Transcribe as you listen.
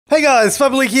Hey guys,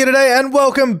 Flabaliki here today, and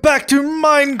welcome back to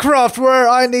Minecraft, where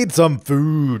I need some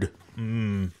food.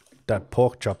 That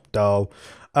pork chop dough.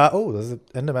 Oh, there's an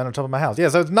enderman on top of my house. Yeah,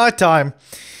 so it's nighttime.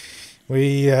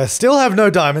 We still have no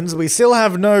diamonds. We still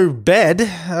have no bed.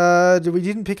 We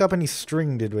didn't pick up any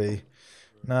string, did we?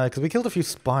 No, because we killed a few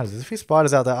spiders. There's a few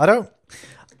spiders out there.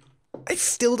 I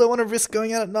still don't want to risk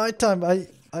going out at nighttime.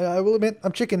 I will admit,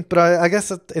 I'm chicken, but I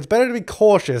guess it's better to be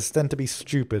cautious than to be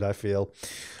stupid, I feel.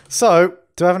 So,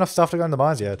 do I have enough stuff to go in the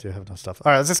mines? Yeah, I do have enough stuff.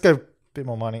 Alright, let's just go a bit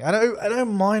more mining. I know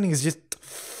mining is just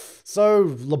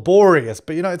so laborious,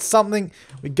 but you know, it's something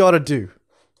we gotta do.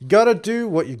 You gotta do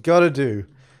what you gotta do.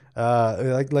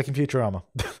 Like in Futurama.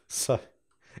 So,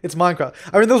 it's Minecraft.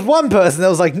 I mean, there was one person that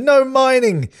was like, no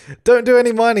mining! Don't do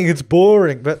any mining, it's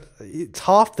boring. But it's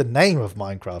half the name of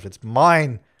Minecraft. It's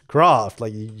Minecraft.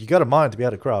 Like, you gotta mine to be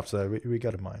able to craft, so we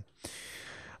gotta mine.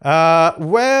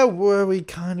 Where were we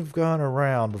kind of going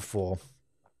around before?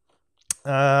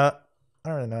 I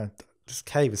don't know. This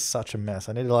cave is such a mess.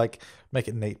 I need to like make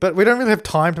it neat, but we don't really have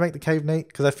time to make the cave neat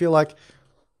because I feel like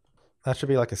that should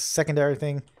be like a secondary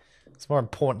thing. It's more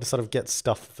important to sort of get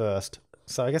stuff first.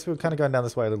 So I guess we're kind of going down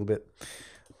this way a little bit.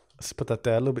 Let's put that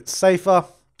there, a little bit safer.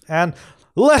 And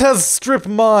let us strip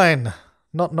mine.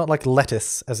 Not like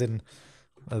lettuce, as in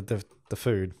the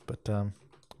food, but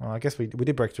well, I guess we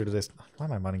did break through to this. Why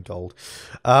am I mining gold?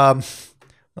 Not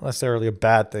necessarily a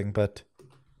bad thing, but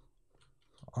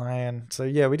iron. So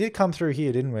yeah, we did come through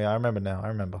here, didn't we? I remember now. I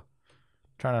remember.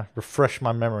 Trying to refresh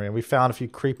my memory, and we found a few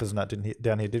creepers and that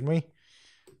down here, didn't we?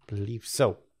 Believe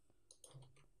so.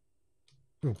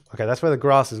 Ooh, okay, that's where the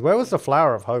grass is. Where was the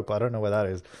flower of hope? I don't know where that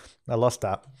is. I lost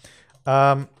that.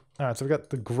 All right, so we got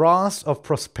the grass of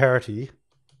prosperity.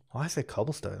 Why is there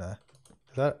cobblestone there?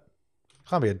 Is that?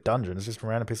 Can't be a dungeon. It's just a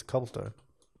random piece of cobblestone.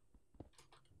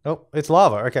 Oh, it's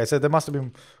lava. Okay, so there must have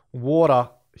been water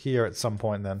here at some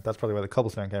point then. That's probably where the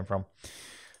cobblestone came from.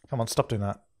 Come on, stop doing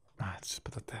that. Let's just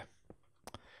put that there.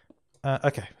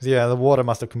 Okay, so yeah, the water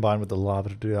must have combined with the lava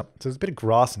to do that. So there's a bit of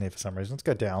grass in here for some reason. Let's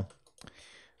go down.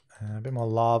 A bit more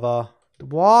lava.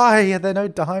 Why are there no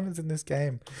diamonds in this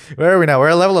game? Where are we now? We're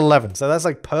at level 11, so that's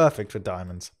like perfect for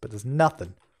diamonds. But there's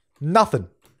nothing. Nothing.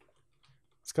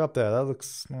 Let's go up there. That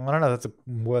looks... I don't know. That's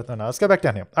worth... No, let's go back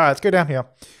down here. All right, let's go down here.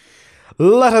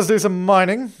 Let us do some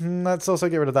mining. Let's also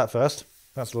get rid of that first.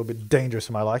 That's a little bit dangerous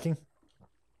for my liking.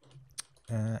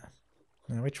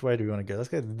 Which way do we want to go? Let's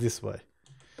go this way.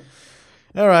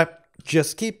 All right.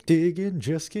 Just keep digging.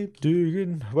 Just keep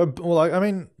digging. Well, I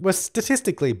mean, we're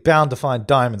statistically bound to find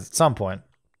diamonds at some point.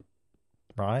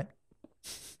 Right?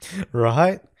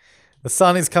 Right? The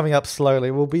sun is coming up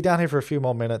slowly. We'll be down here for a few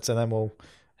more minutes and then we'll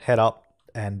head up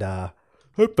and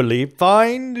hopefully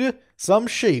find some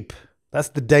sheep. That's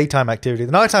the daytime activity.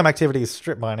 The nighttime activity is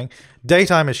strip mining.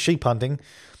 Daytime is sheep hunting.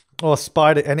 Or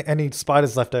any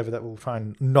spiders left over that we'll try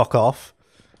and knock off.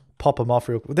 Pop them off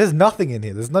real quick. There's nothing in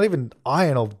here. There's not even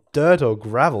iron or dirt or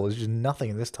gravel. There's just nothing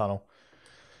in this tunnel.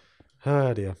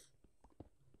 Oh dear.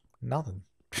 Nothing.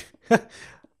 It's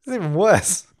even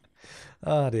worse.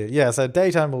 Oh dear. Yeah, so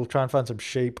daytime we'll try and find some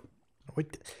sheep.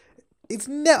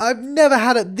 I've never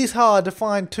had it this hard to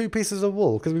find 2 pieces of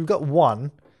wool. Because we've got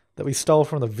one that we stole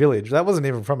from the village. That wasn't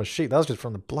even from a sheep. That was just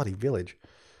from the bloody village.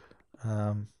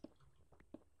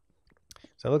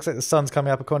 So it looks like the sun's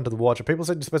coming up according to the watcher. People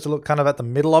said you're supposed to look kind of at the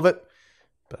middle of it.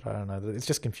 But I don't know. It's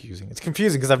just confusing. It's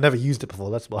confusing because I've never used it before.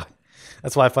 That's why.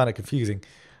 That's why I find it confusing.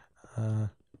 Because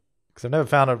I've never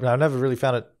found it. I've never really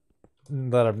found it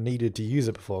that I've needed to use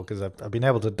it before. Because I've been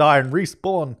able to die and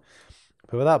respawn.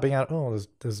 But without being able... Oh,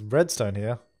 there's redstone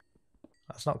here.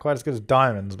 That's not quite as good as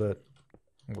diamonds, but...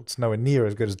 It's nowhere near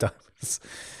as good as diamonds.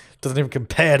 Doesn't even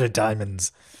compare to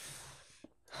diamonds.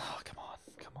 Oh, come on.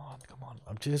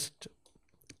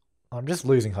 I'm just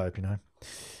losing hope, you know.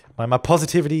 My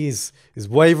positivity is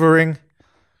wavering.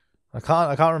 I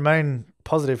can't remain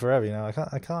positive forever, you know.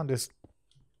 I can't just...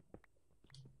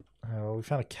 Oh, well, we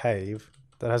found a cave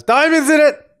that has diamonds in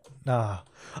it! Ah,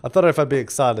 I thought if I'd be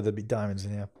excited there'd be diamonds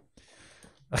in here.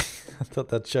 I thought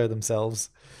they'd show themselves.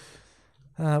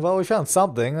 Well, we found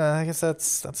something. I guess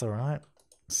that's alright.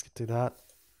 Let's do that.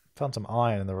 Found some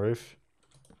iron in the roof.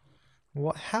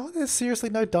 What? How are there seriously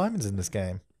no diamonds in this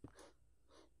game?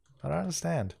 I don't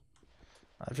understand.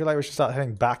 I feel like we should start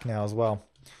heading back now as well.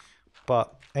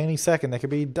 But any second there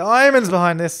could be diamonds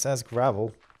behind this. As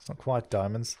gravel. It's not quite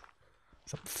diamonds.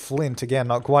 Some flint again.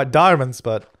 Not quite diamonds,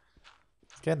 but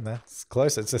it's getting there. It's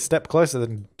closer. It's a step closer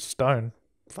than stone.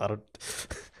 I don't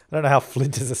know how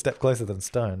flint is a step closer than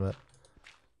stone, but...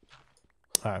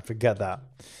 Alright, forget that.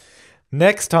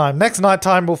 Next night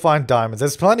time, we'll find diamonds.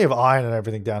 There's plenty of iron and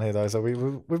everything down here, though, so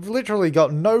we've literally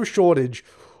got no shortage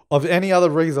of any other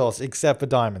resource except for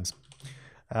diamonds.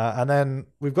 And then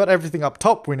we've got everything up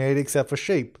top we need except for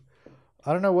sheep.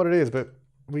 I don't know what it is, but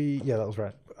yeah, that was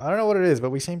right. I don't know what it is,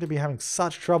 but we seem to be having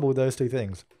such trouble with those two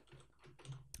things.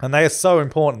 And they are so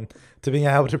important to being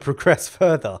able to progress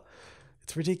further.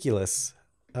 It's ridiculous.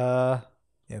 Yeah,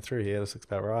 through here, this looks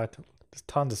about right. There's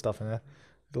tons of stuff in there. A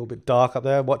little bit dark up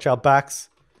there. Watch our backs.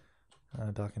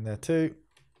 Dark in there too.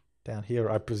 Down here,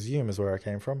 I presume, is where I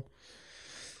came from.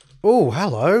 Oh,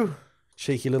 hello.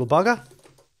 Cheeky little bugger.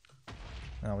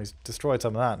 Oh, he's destroyed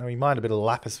some of that. Now, he mined a bit of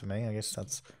lapis for me. I guess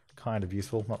that's kind of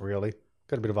useful. Not really.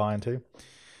 Got a bit of iron too.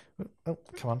 Oh,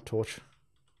 come on, torch.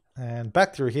 And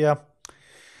back through here.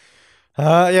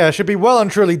 Yeah, it should be well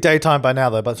and truly daytime by now,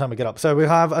 though, by the time we get up. So we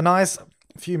have a nice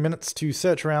few minutes to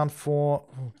search around for...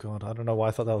 Oh, God, I don't know why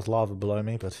I thought that was lava below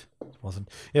me, but it wasn't.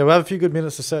 Yeah, we have a few good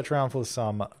minutes to search around for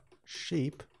some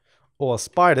sheep or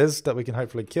spiders that we can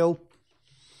hopefully kill.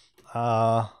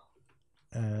 And,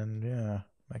 yeah,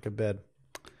 make a bed.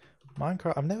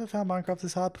 Minecraft... I've never found Minecraft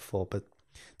this hard before, but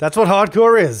that's what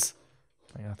hardcore is.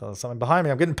 I thought there was something behind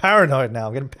me. I'm getting paranoid now.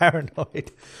 I'm getting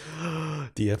paranoid.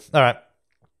 Dear. All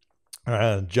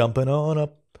right. Jumping on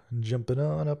up. Jumping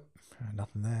on up.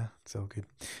 Nothing there. It's all good.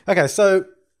 Okay, so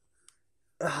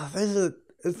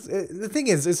the thing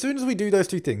is, as soon as we do those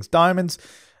two things, diamonds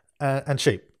and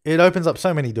sheep, it opens up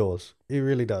so many doors. It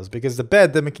really does. Because the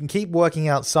bed, then we can keep working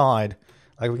outside.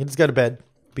 Like, we can just go to bed.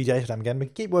 BJ time again. We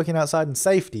can keep working outside in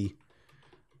safety.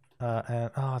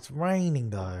 It's raining,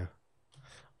 though.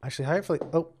 Actually,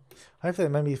 hopefully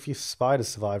maybe a few spiders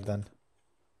survived then.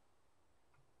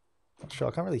 Not sure.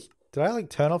 I can't really... Did I,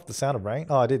 like, turn off the sound of rain?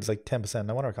 Oh, I did. It's like 10%.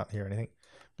 No wonder I can't hear anything.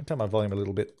 I'm going to turn my volume a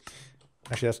little bit.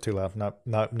 Actually, that's too loud.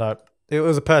 No. It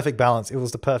was a perfect balance. It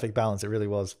was the perfect balance. It really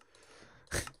was.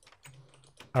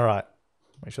 All right.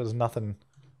 Make sure there's nothing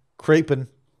creeping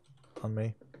on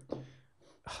me.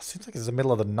 Oh, seems like it's the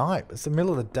middle of the night. It's the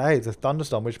middle of the day. It's a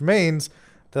thunderstorm, which means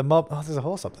the mob... Oh, there's a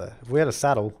horse up there. If we had a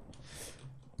saddle...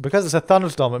 Because it's a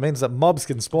thunderstorm, it means that mobs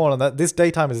can spawn and that this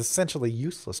daytime is essentially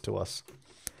useless to us.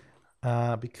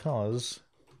 Because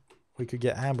we could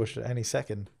get ambushed at any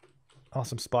second. Oh,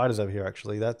 some spiders over here,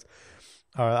 actually. That's...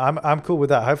 Alright, I'm cool with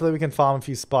that. Hopefully we can farm a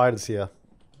few spiders here.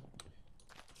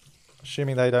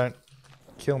 Assuming they don't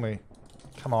kill me.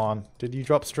 Come on. Did you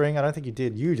drop string? I don't think you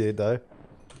did. You did, though.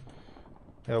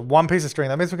 Yeah, one piece of string.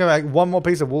 That means we can make one more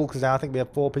piece of wool, because now I think we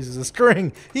have 4 pieces of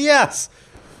string. Yes!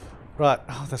 Right.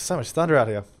 Oh, there's so much thunder out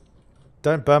here.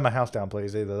 Don't burn my house down,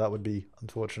 please, either. That would be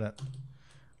unfortunate.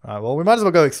 Alright, well, we might as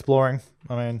well go exploring.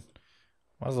 I mean,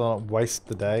 might as well not waste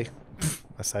the day.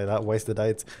 I say that, waste the day.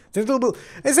 It seems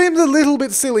a little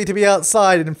bit silly to be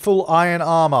outside in full iron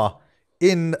armor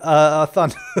in a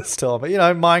thunderstorm. But, you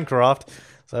know, Minecraft.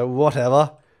 So,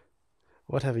 whatever.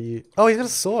 Whatever you... Oh, he's got a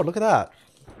sword. Look at that.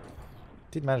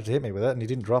 Did manage to hit me with it, and he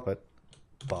didn't drop it.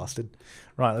 Bastard.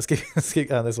 Right, let's keep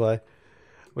going this way.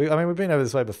 I mean, we've been over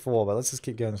this way before, but let's just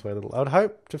keep going this way a little. I would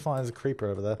hope to find there's a creeper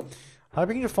over there.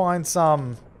 Hoping to find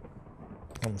some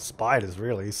spiders,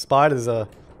 really. Spiders are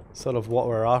sort of what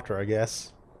we're after, I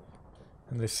guess.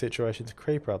 In this situation, it's a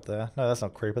creeper up there. No, that's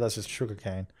not creeper, that's just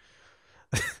sugarcane.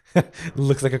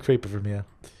 Looks like a creeper from here.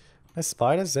 There's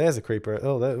spiders? There's a creeper.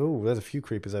 Oh, there's a few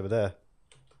creepers over there.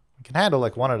 We can handle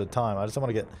like one at a time. I just don't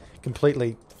want to get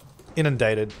completely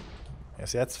inundated. Yeah,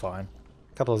 see, that's fine.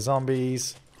 A couple of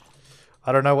zombies.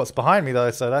 I don't know what's behind me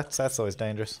though, so that's always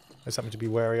dangerous. There's something to be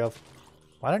wary of.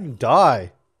 Why don't you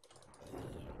die?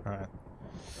 Alright.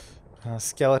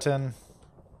 Skeleton.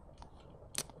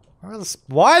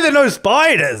 Why are there no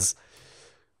spiders?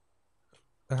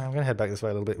 I'm going to head back this way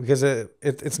a little bit because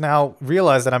it's now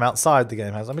realized that I'm outside the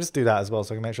game. Let me just do that as well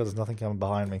so I can make sure there's nothing coming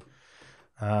behind me.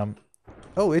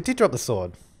 Oh, it did drop the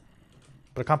sword.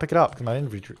 But I can't pick it up because my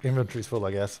inventory's full,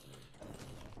 I guess.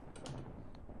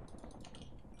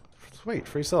 Sweet,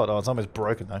 free sword. Oh, it's almost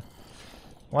broken though.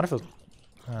 Wonderful.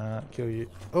 Kill you.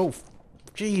 Oh,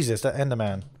 Jesus, that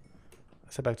Enderman.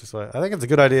 Let's head back this way. I think it's a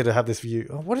good idea to have this view.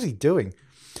 Oh, what is he doing?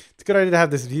 It's a good idea to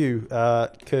have this view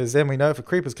because then we know if a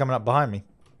creeper's coming up behind me.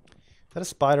 Is that a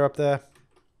spider up there?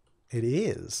 It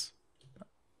is.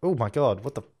 Oh my god,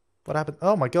 what happened?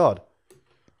 Oh my god.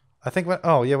 I think when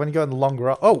you go in the long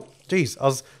grass. Oh, jeez, I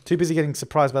was too busy getting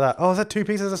surprised by that. Oh, is that 2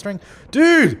 pieces of string?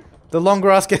 Dude! The long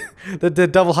grass, the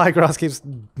double high grass keeps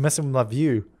messing with my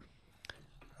view.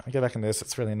 I go back in this,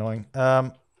 it's really annoying.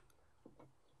 Let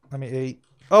me eat.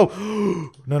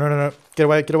 Oh! No. Get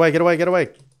away.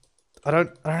 I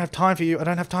don't have time for you. I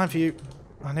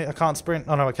can't sprint.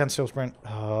 Oh no, I can still sprint.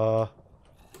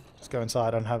 Just go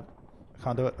inside. I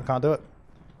can't do it.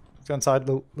 Let's go inside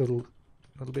little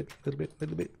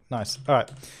bit. Nice.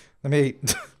 Alright. Let me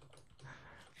eat.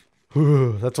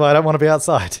 That's why I don't want to be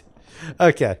outside.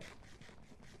 Okay.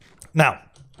 Now,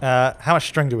 how much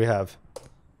string do we have?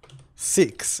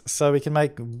 6. So we can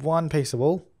make 1 piece of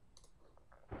wool.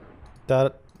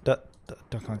 Can't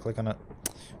click on it.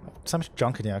 So much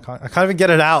junk in here. I can't even get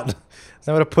it out. There's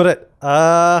nowhere to put it.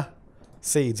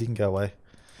 Seeds, you can go away.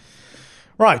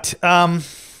 Right.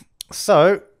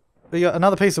 So we got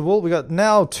another piece of wool. We got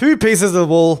now 2 pieces of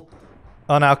wool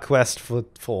on our quest for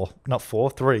 4. Not 4,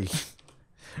 3.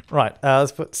 Right.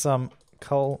 Let's put some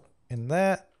coal in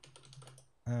there.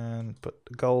 And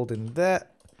put gold in there.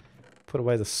 Put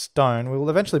away the stone. We will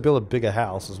eventually build a bigger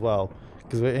house as well.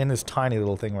 Because we're in this tiny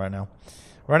little thing right now.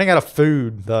 We're running out of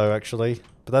food though, actually.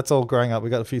 But that's all growing up. We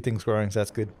got a few things growing, so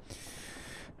that's good.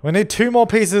 We need 2 more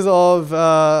pieces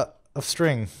of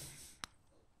string.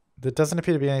 There doesn't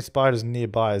appear to be any spiders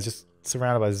nearby. It's just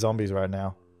surrounded by zombies right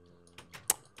now.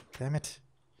 Damn it.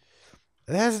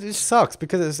 It sucks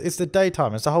because it's the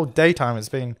daytime. It's the whole daytime. It's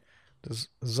been just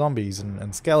zombies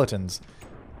and skeletons.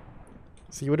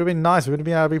 See, it would have been nice. We would have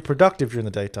been able to be productive during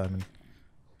the daytime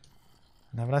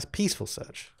and have a nice peaceful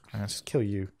search. I'll just kill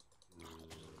you.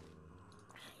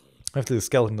 Hopefully the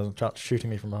skeleton doesn't start shooting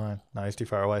me from behind. No, he's too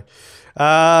far away.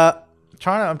 I'm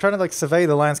trying to like survey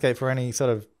the landscape for any sort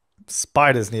of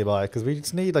spiders nearby because we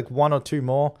just need like 1 or 2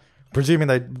 more. Presuming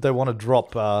they want to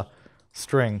drop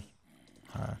string.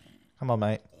 Come on,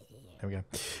 mate. There we go.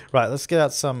 Right, let's get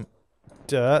out some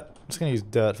dirt. I'm just going to use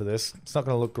dirt for this. It's not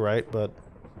going to look great, but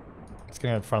it's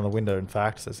going to go in front of the window, in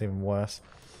fact, so it's even worse.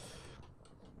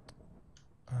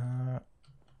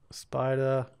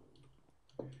 Spider.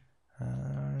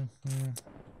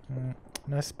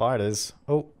 No spiders.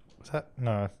 Oh, was that?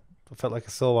 No. I felt like I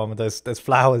saw one with those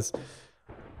flowers.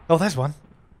 Oh, there's one.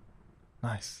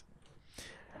 Nice.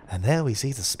 And there we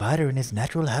see the spider in its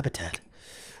natural habitat.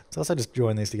 Let's also just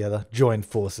join these together. Join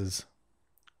forces.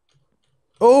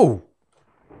 Oh!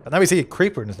 And then we see a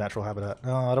creeper in his natural habitat.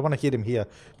 Oh, I don't want to hit him here.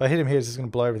 If I hit him here, it's just going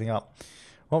to blow everything up.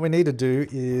 What we need to do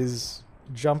is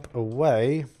jump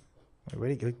away.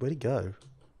 Wait, where'd he go?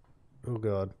 Oh,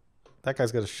 God. That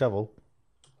guy's got a shovel.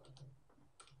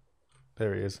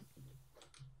 There he is.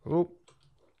 Oh.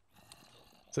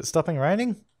 Is it stopping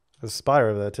raining? There's a spider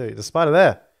over there, too. There's a spider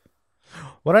there.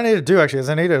 What I need to do, actually, is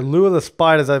I need to lure the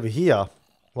spiders over here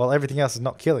while everything else is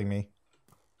not killing me.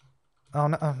 Oh,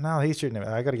 no, oh, no, he's shooting at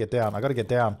me. I gotta get down. I gotta get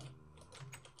down.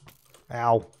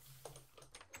 Ow.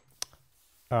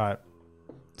 Alright.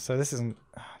 So this isn't...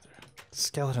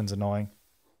 Skeleton's annoying.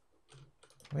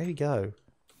 Where'd he go?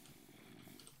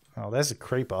 Oh, there's a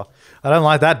creeper. I don't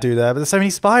like that dude there, but there's so many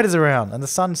spiders around and the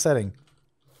sun's setting.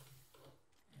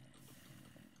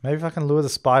 Maybe if I can lure the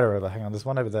spider over. Hang on, there's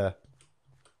one over there.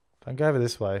 Don't go over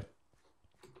this way.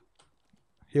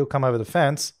 He'll come over the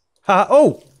fence. Ha!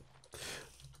 Oh!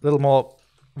 A little more...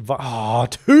 Oh,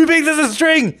 2 pieces of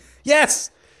string!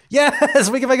 Yes! Yes!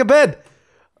 We can make a bed!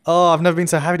 Oh, I've never been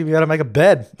so happy to be able to make a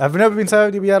bed. I've never been so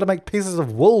happy to be able to make pieces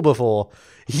of wool before.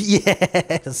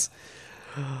 Yes!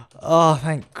 Oh,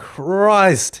 thank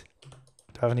Christ.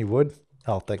 Do I have any wood?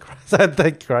 Oh, thank Christ.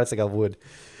 Thank Christ I got wood.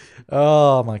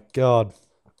 Oh, my God.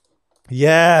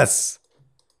 Yes!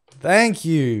 Thank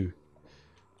you.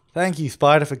 Thank you,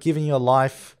 spider, for giving your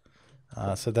life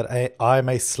so that I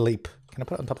may sleep. Can I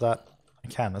put it on top of that? I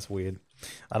can. That's weird.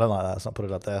 I don't like that. Let's not put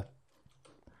it up there.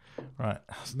 Right.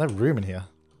 There's no room in here.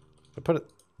 If I put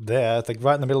it there, it's like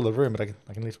right in the middle of the room, but I can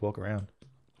at least walk around.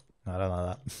 No, I don't like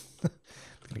that.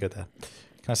 It's going to go there.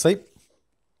 Can I sleep?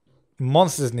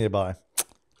 Monsters nearby.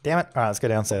 Damn it. Alright, let's go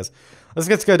downstairs.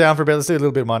 Let's go down for a bit. Let's do a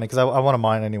little bit of mining, because I want to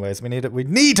mine anyways. We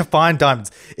need to find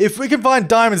diamonds. If we can find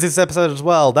diamonds this episode as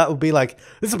well, that would be like...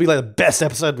 This will be like the best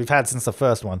episode we've had since the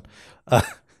first one.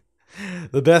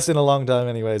 The best in a long time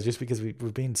anyways, just because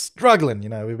we've been struggling, you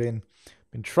know. We've been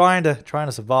trying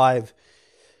to survive,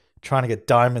 trying to get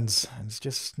diamonds, and it's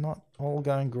just not all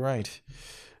going great.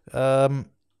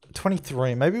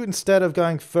 23. Maybe instead of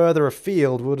going further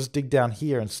afield, we'll just dig down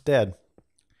here instead.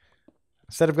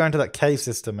 Instead of going to that cave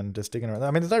system and just digging around.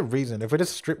 I mean, there's no reason. If we're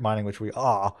just strip mining, which we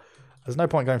are, there's no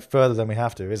point going further than we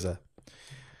have to, is there?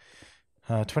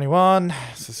 21.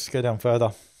 Let's just go down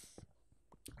further.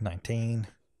 19.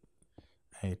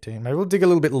 18. Maybe we'll dig a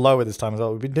little bit lower this time as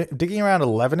well. We've been digging around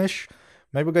 11-ish.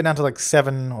 Maybe we'll go down to like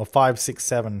 7 or 5, 6,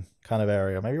 7 kind of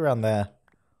area. Maybe around there.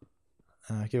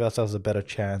 Give ourselves a better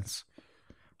chance.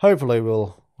 Hopefully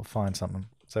we'll find something.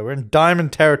 So we're in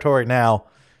diamond territory now.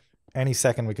 Any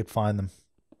second we could find them.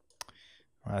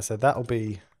 Alright, so that will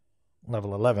be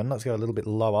level 11. Let's go a little bit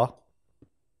lower.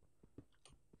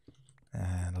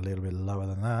 And a little bit lower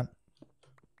than that.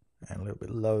 And a little bit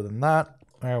lower than that.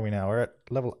 Where are we now? We're at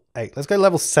level 8. Let's go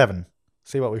level 7.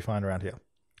 See what we find around here.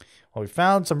 Well, we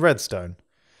found some redstone.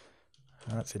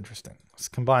 That's interesting. Let's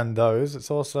combine those.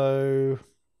 It's also...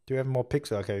 Do we have more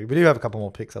picks? Okay, we do have a couple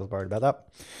more picks. I was worried about that.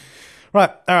 Right,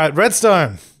 all right,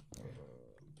 redstone.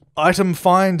 Item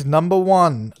find number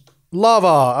 1.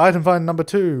 Lava. Item find number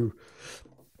 2.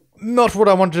 Not what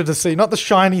I wanted to see. Not the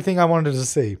shiny thing I wanted to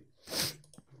see.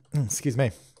 Excuse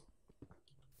me.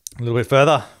 A little bit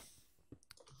further.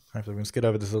 Hopefully we can skid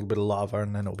over this little bit of lava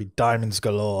and then it'll be diamonds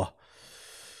galore.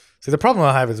 See, the problem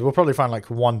I have is we'll probably find like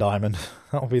 1 diamond.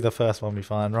 That'll be the first one we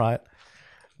find, right?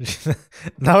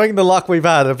 Knowing the luck we've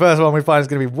had, the first one we find is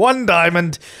going to be 1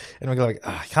 diamond. And we're like,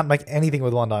 oh, I can't make anything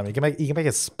with 1 diamond. You can make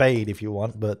a spade if you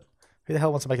want, but who the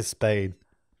hell wants to make a spade?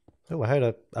 Oh, I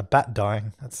heard a bat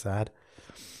dying. That's sad.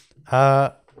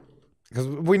 Because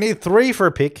we need 3 for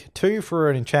a pick, 2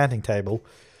 for an enchanting table.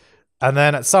 And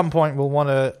then at some point we'll want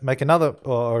to make another,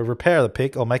 or repair the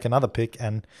pick, or make another pick,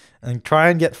 and try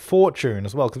and get fortune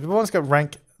as well. Because we've almost got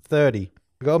rank 30.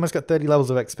 We've almost got 30 levels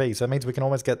of XP, so that means we can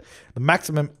almost get the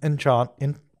maximum enchant.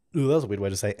 Ooh, that was a weird way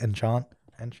to say enchant.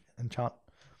 Enchant.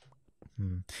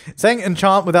 Saying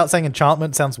enchant without saying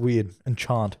enchantment sounds weird.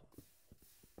 Enchant.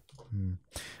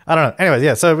 I don't know. Anyways,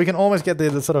 yeah, so we can almost get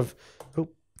the sort of... Oh,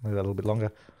 maybe that a little bit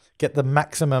longer. Get the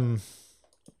maximum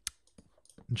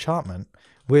enchantment,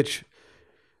 which...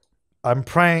 I'm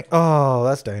praying... Oh,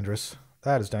 that's dangerous.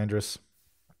 That is dangerous.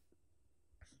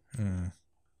 Alright,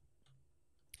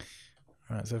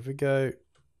 so if we go...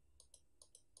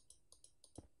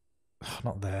 Oh,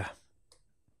 not there.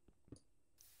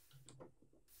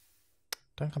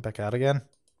 Don't come back out again.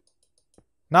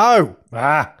 No!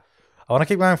 Ah! I want to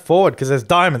keep going forward because there's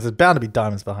diamonds. There's bound to be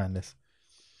diamonds behind this.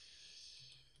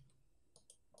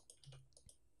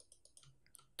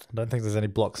 I don't think there's any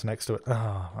blocks next to it.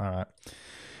 Oh, alright.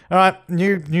 Alright,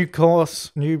 new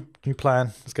course, new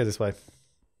plan. Let's go this way.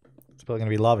 It's probably going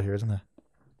to be lava here, isn't there?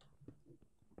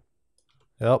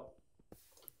 Yep.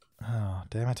 Oh,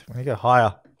 damn it. We need to go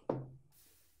higher.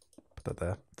 Put that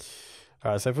there.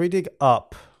 Alright, so if we dig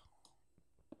up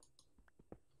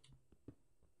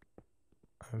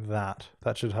that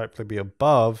should hopefully be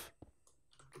above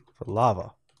the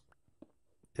lava.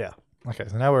 Yeah. Okay,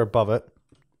 so now we're above it.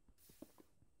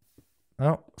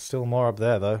 Oh, still more up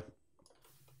there though.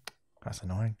 That's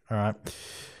annoying. Alright.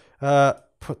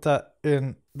 Put that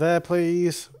in there,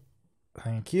 please.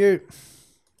 Thank you.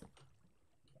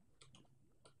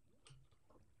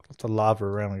 Lots of lava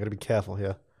around. We've got to be careful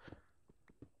here.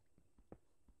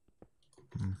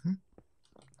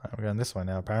 Right, we're going this way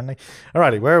now, apparently.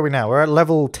 Alrighty, where are we now? We're at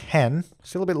level 10.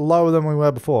 Still a bit lower than we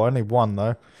were before. Only 1,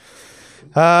 though.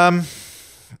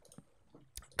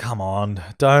 Come on.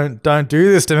 Don't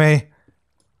do this to me.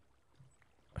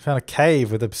 I found a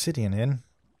cave with obsidian in.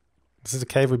 This is a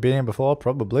cave we've been in before,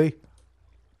 probably.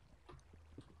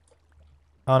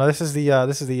 Oh no, this is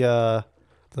the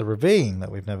ravine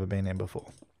that we've never been in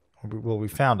before. Well, we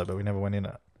found it, but we never went in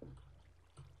it.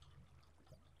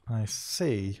 I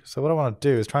see. So what I want to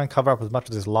do is try and cover up as much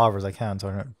of this lava as I can so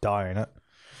I don't die in it.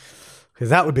 Because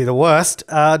that would be the worst,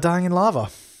 dying in lava.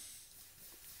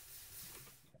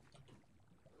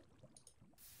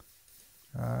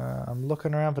 I'm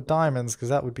looking around for diamonds because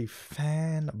that would be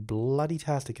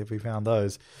fan-bloody-tastic if we found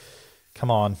those. Come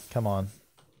on, come on.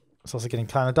 It's also getting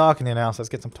kind of dark in here now, so let's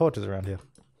get some torches around here.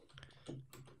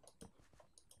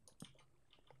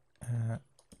 There's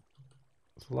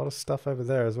a lot of stuff over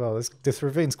there as well. This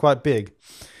ravine's quite big.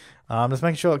 Just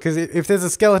making sure, because if there's a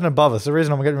skeleton above us, the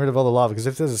reason I'm getting rid of all the lava, because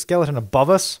if there's a skeleton above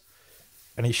us,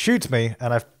 and he shoots me,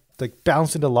 and I like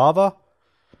bounce into lava,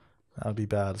 that would be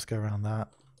bad. Let's go around that.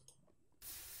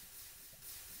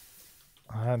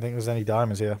 I don't think there's any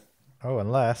diamonds here. Oh,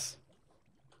 unless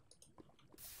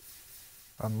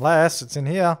it's in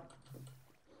here.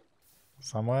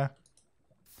 Somewhere.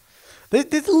 There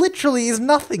literally is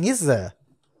nothing, is there?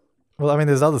 Well, I mean,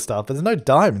 there's other stuff, but there's no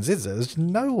diamonds, is there? There's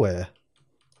nowhere.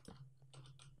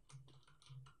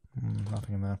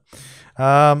 Nothing in there.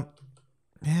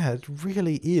 Yeah, it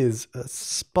really is a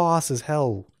sparse as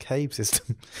hell cave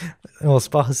system. Well,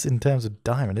 sparse in terms of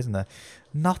diamond, isn't there?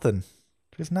 Nothing.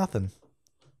 There's nothing.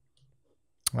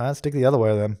 Well, let's dig the other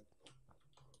way then.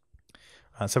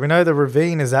 So we know the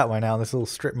ravine is that way now, this little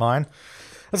strip mine.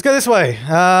 Let's go this way.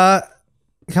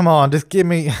 Come on, just give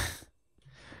me...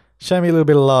 show me a little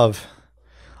bit of love.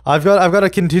 I've got a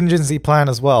contingency plan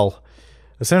as well.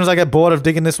 As soon as I get bored of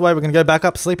digging this way, we're going to go back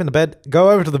up, sleep in the bed, go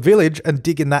over to the village and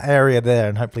dig in that area there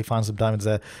and hopefully find some diamonds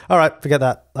there. Alright, forget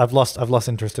that. I've lost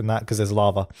interest in that because there's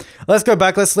lava. Let's go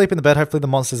back, let's sleep in the bed. Hopefully the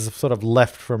monsters have sort of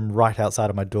left from right outside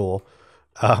of my door.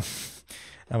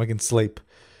 And we can sleep.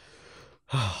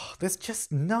 There's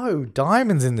just no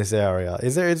diamonds in this area.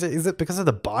 Is it because of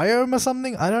the biome or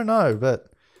something? I don't know,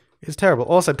 but it's terrible.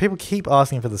 Also, people keep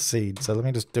asking for the seed, so let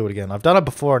me just do it again. I've done it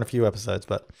before in a few episodes,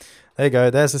 but there you go.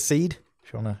 There's the seed.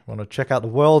 If you wanna check out the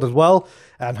world as well,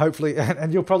 and hopefully,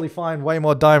 and you'll probably find way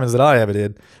more diamonds than I ever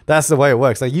did. That's the way it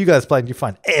works. Like you guys play and you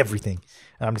find everything,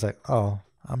 and I'm just like, oh,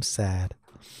 I'm sad.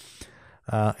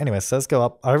 Anyway, so let's go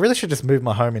up. I really should just move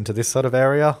my home into this sort of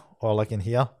area, or like in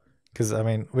here. Because, I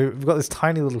mean, we've got this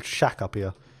tiny little shack up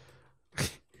here.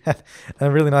 And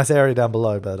a really nice area down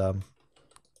below, but, there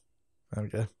we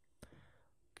go.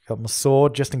 Got my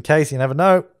sword, just in case, you never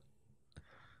know.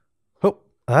 Oh,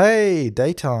 hey,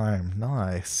 daytime.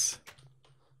 Nice.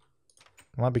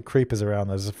 There might be creepers around.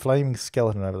 There's a flaming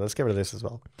skeleton over there. Let's get rid of this as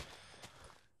well.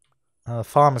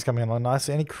 Farmer's coming in. Nice.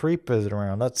 Any creepers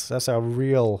around? That's our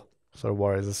real sort of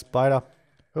worry. There's a spider.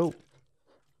 Oh.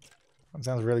 That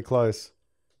sounds really close.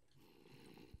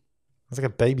 There's like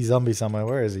a baby zombie somewhere.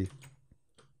 Where is he?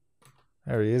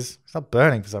 There he is. He's not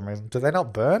burning for some reason. Do they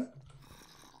not burn?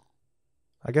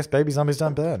 I guess baby zombies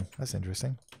don't burn. That's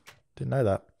interesting. Didn't know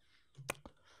that.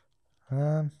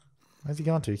 Where's he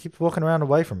going to? He keeps walking around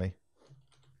away from me.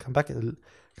 Come back.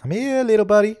 Come here, little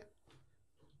buddy.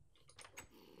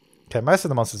 Okay, most of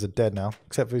the monsters are dead now.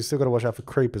 Except we've still got to watch out for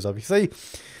creepers, obviously.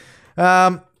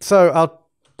 So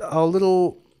our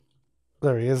little...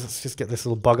 There he is. Let's just get this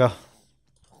little bugger.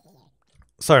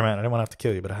 Sorry, man. I didn't want to have to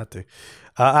kill you, but I had to.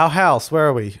 Our house. Where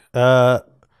are we?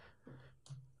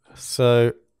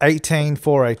 So 18,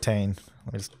 4, 18.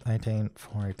 Let me just 18,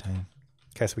 4, 18. In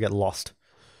case we get lost.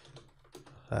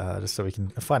 Just so we can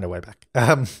find our way back.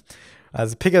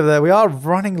 There's a pig over there. We are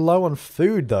running low on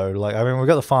food, though. Like, I mean, we've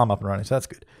got the farm up and running, so that's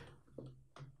good.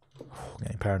 I'm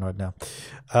getting paranoid now.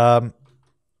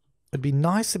 It'd be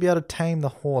nice to be able to tame the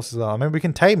horse as well. I mean, we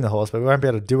can tame the horse, but we won't be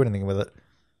able to do anything with it.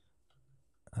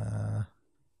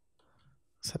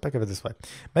 Let's head back over this way.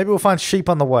 Maybe we'll find sheep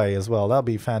on the way as well. That'll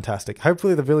be fantastic.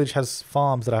 Hopefully the village has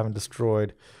farms that I haven't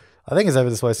destroyed. I think it's over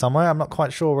this way somewhere. I'm not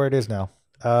quite sure where it is now.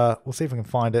 We'll see if we can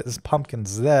find it. There's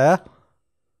pumpkins there.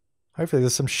 Hopefully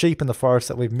there's some sheep in the forest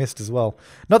that we've missed as well.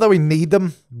 Not that we need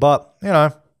them, but, you know,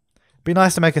 it'd be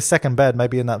nice to make a second bed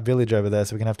maybe in that village over there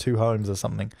so we can have 2 homes or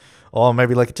something. Or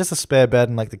maybe like just a spare bed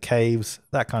in like the caves,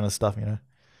 that kind of stuff, you know.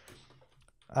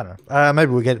 I don't know.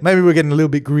 Maybe we're getting a little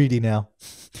bit greedy now.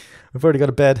 We've already got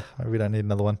a bed. Maybe we don't need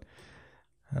another one.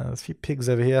 There's a few pigs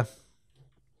over here.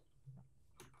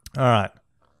 All right.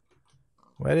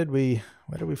 Where did we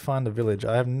find the village?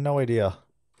 I have no idea.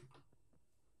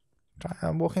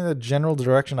 I'm walking in the general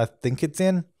direction I think it's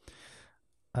in.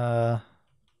 But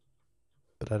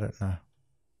I don't know. I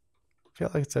feel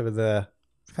like it's over there.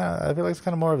 I feel like it's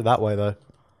kind of more over that way though.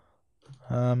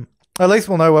 At least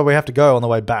we'll know where we have to go on the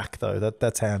way back though.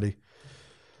 That's handy.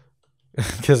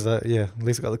 Because, yeah, at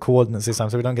least we've got the coordinates this time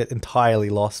so we don't get entirely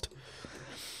lost.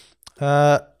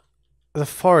 The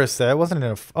forest there, wasn't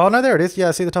it? Oh, no, there it is. Yeah,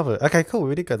 I see the top of it. Okay, cool.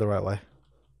 We did go the right way.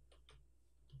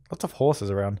 Lots of horses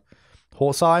around.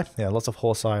 Horse-eye? Yeah, lots of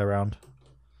horse-eye around.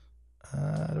 Do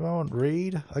I want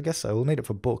read? I guess so. We'll need it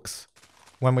for books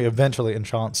when we eventually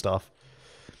enchant stuff.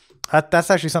 That's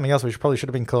actually something else we probably should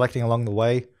have been collecting along the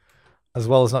way, as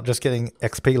well as not just getting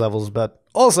XP levels, but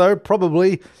also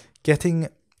probably getting...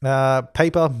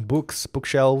 paper, books,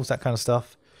 bookshelves, that kind of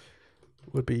stuff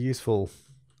would be useful.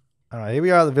 Alright, here we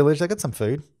are at the village. They got some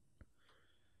food.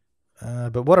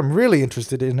 But what I'm really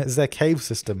interested in is their cave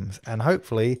systems. And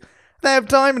hopefully they have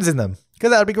diamonds in them. Because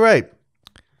that would be great.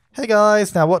 Hey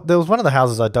guys. Now, there was one of the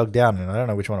houses I dug down in. I don't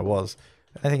know which one it was.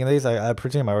 Anything in these? I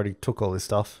presume I already took all this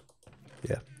stuff.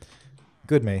 Yeah.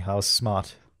 Good me. I was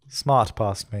smart. Smart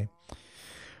past me.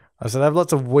 So they have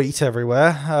lots of wheat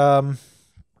everywhere.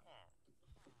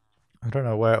 I don't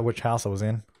know which house I was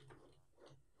in.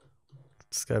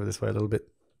 Let's go over this way a little bit.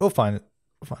 We'll find it.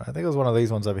 I think it was one of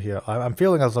these ones over here. I'm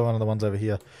feeling it was one of the ones over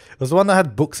here. It was the one that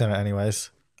had books in it anyways.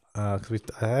 I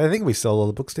think we sold all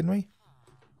the books, didn't we? I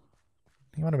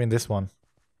think it might have been this one.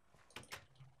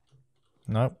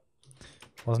 Nope.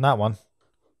 Wasn't that one.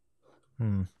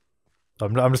 I'm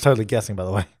just totally guessing, by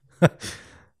the way.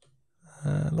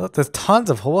 Look, there's tons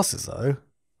of horses, though.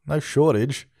 No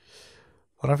shortage.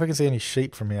 I don't know if I can see any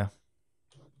sheep from here.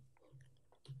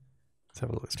 Let's have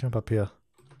a look. Let's jump up here.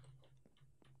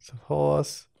 Some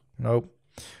horse. Nope.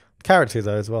 Carrots here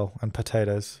though as well, and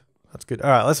potatoes. That's good.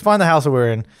 All right, let's find the house that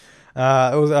we're in.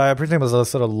 I presume it was a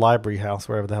sort of library house,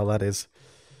 wherever the hell that is.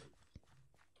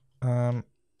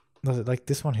 Was it like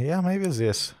this one here? Maybe it was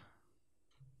this.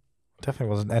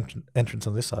 Definitely wasn't an entrance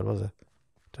on this side, was it?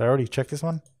 Did I already check this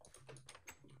one?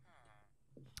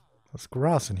 There's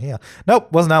grass in here.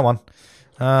 Nope, wasn't that one.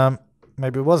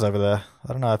 Maybe it was over there.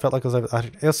 I don't know. I felt like it was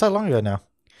it was so long ago now.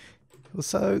 It was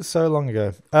so long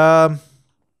ago.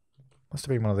 Must have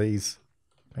been one of these.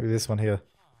 Maybe this one here.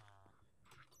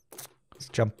 Let's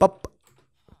jump up.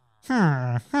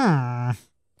 How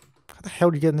the hell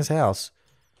did you get in this house?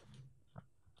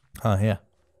 Oh, here.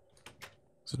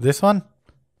 Is it this one?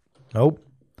 Nope.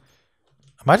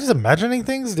 Am I just imagining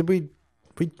things? Did we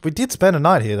did spend a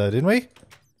night here though, didn't we?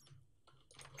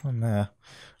 Oh, there.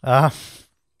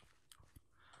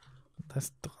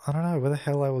 That's, I don't know where the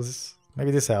hell I was.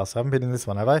 Maybe this house. I haven't been in this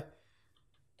one, have I?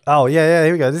 Oh, yeah,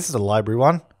 here we go. This is a library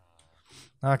one.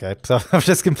 Okay, so I've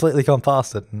just completely gone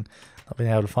past it and not been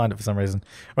able to find it for some reason.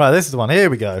 Right, this is the one. Here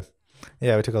we go.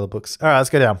 Yeah, we took all the books. All right, let's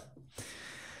go down.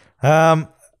 And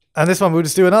this one we'll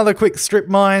just do another quick strip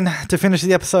mine to finish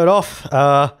the episode off.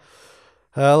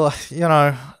 You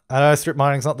know, I know strip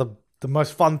mining's not the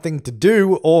most fun thing to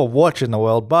do or watch in the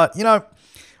world, but, you know,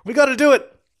 we got to do it.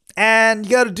 And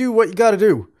you got to do what you got to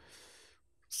do.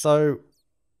 So,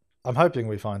 I'm hoping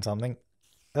we find something.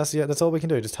 That's all we can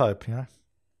do, just hope, you know.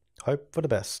 Hope for the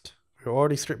best. We're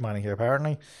already strip mining here,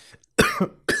 apparently.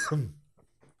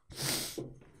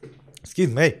 Excuse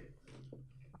me.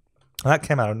 That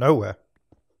came out of nowhere.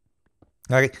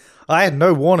 Like, I had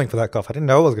no warning for that cough. I didn't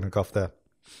know I was going to cough there.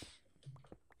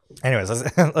 Anyways,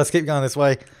 let's keep going this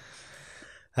way.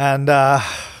 And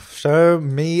show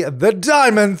me the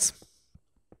diamonds.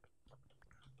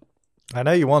 I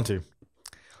know you want to.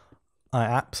 I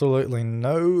absolutely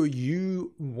know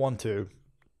you want to.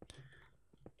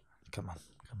 Come on.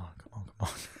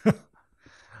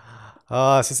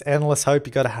 Oh, it's this endless hope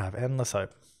you gotta have. Endless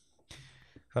hope.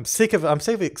 I'm sick of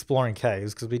exploring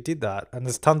caves because we did that and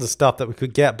there's tons of stuff that we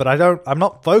could get, but I'm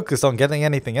not focused on getting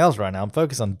anything else right now. I'm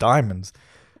focused on diamonds.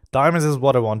 Diamonds is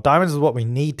what I want. Diamonds is what we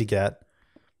need to get.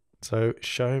 So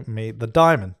show me the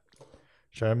diamond.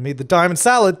 Show me the diamond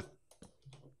salad.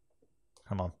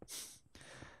 Come on.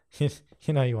 You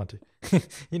know you want to.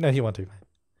 You know you want to, mate.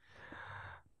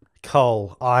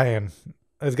 Coal, iron.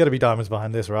 There's got to be diamonds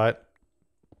behind this, right?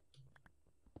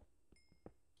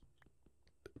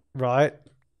 Right?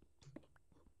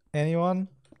 Anyone?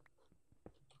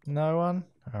 No one?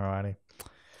 Alrighty.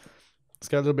 Let's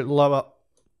go a little bit lower.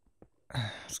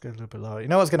 Let's go a little bit lower. You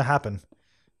know what's going to happen?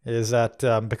 Is that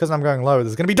because I'm going lower,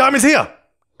 there's going to be diamonds here!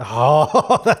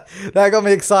 Oh, that got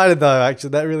me excited though,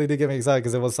 actually. That really did get me excited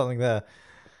because there was something there.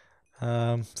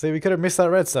 See, we could have missed that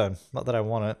redstone. Not that I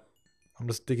want it. I'm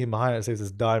just digging behind it to see if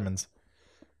there's diamonds.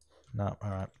 No,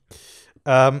 alright.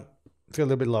 Let's go a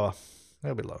little bit lower. A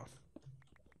little bit lower.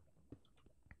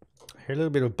 I hear a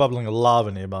little bit of bubbling of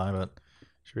lava nearby, but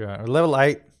should be alright. Level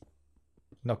 8.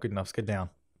 Not good enough. Let's get down.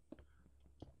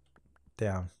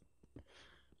 Down.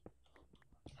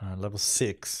 Level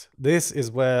 6. This is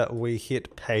where we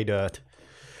hit pay dirt.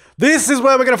 This is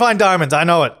where we're going to find diamonds. I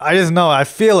know it. I just know it. I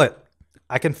feel it.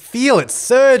 I can feel it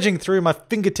surging through my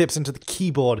fingertips into the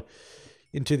keyboard,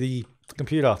 into the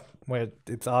computer where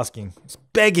it's asking, it's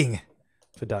begging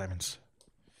for diamonds.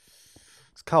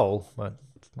 It's coal, but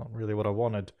it's not really what I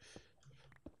wanted.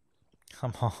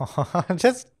 Come on,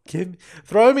 just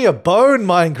throw me a bone,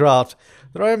 Minecraft.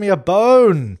 Throw me a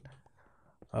bone.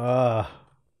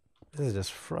 This is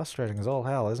just frustrating as all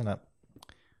hell, isn't it?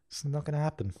 It's not going to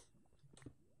happen.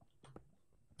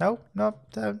 No,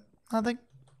 nothing.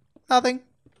 Nothing.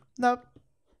 Nope.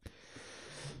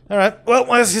 Alright, well,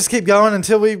 let's just keep going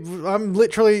until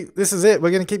this is it.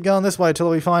 We're going to keep going this way until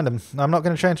we find them. I'm not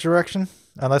going to change direction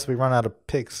unless we run out of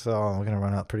picks. Oh, we're going to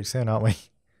run out pretty soon, aren't we?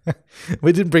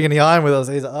 We didn't bring any iron with us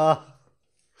either.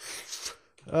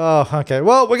 Oh, okay.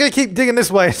 Well, we're going to keep digging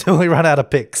this way until we run out of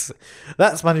picks.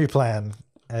 That's my new plan.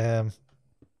 It's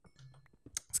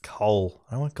coal.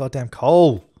 I don't want goddamn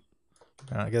coal.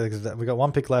 Alright, we got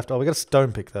one pick left. Oh, we got a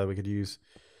stone pick though we could use.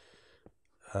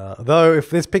 Though if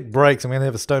this pick breaks and we only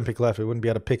have a stone pick left, we wouldn't be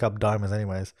able to pick up diamonds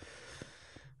anyways.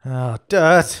 Oh,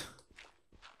 dirt.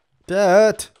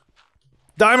 Dirt.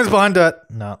 Diamonds behind dirt.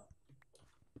 No.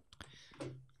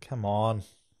 Come on.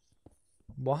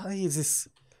 Why is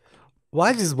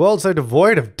this world so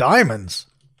devoid of diamonds?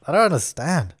 I don't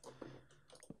understand.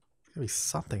 There's gotta be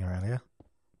something around here.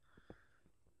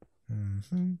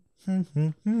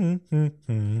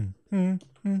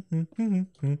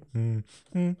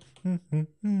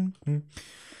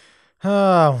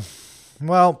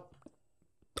 Well,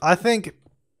 I think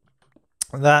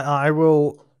that I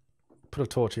will put a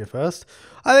torch here first.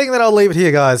 I think that I'll leave it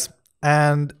here, guys,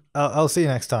 and I'll see you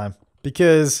next time,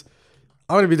 because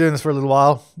I'm going to be doing this for a little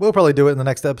while. We'll probably do it in the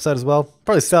next episode as well.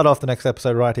 Probably start off the next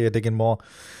episode right here, digging more.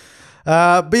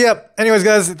 But yeah, anyways,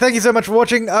 guys, thank you so much for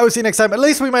watching. I will see you next time. At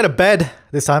least we made a bed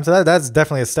this time, so that's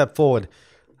definitely a step forward.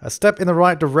 A step in the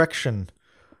right direction.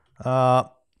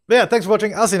 But yeah, thanks for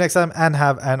watching. I'll see you next time and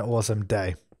have an awesome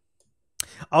day.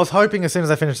 I was hoping as soon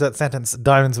as I finished that sentence,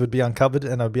 diamonds would be uncovered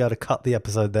and I'd be able to cut the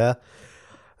episode there.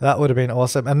 That would have been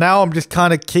awesome. And now I'm just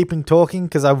kind of keeping talking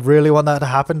because I really want that to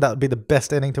happen. That would be the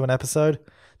best ending to an episode.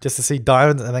 Just to see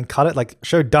diamonds and then cut it. Like,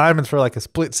 show diamonds for like a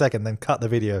split second, then cut the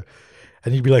video.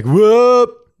 And you'd be like, whoop,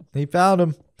 he found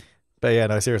him. But yeah,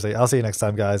 no, seriously. I'll see you next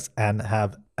time, guys, and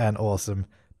have an awesome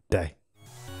day.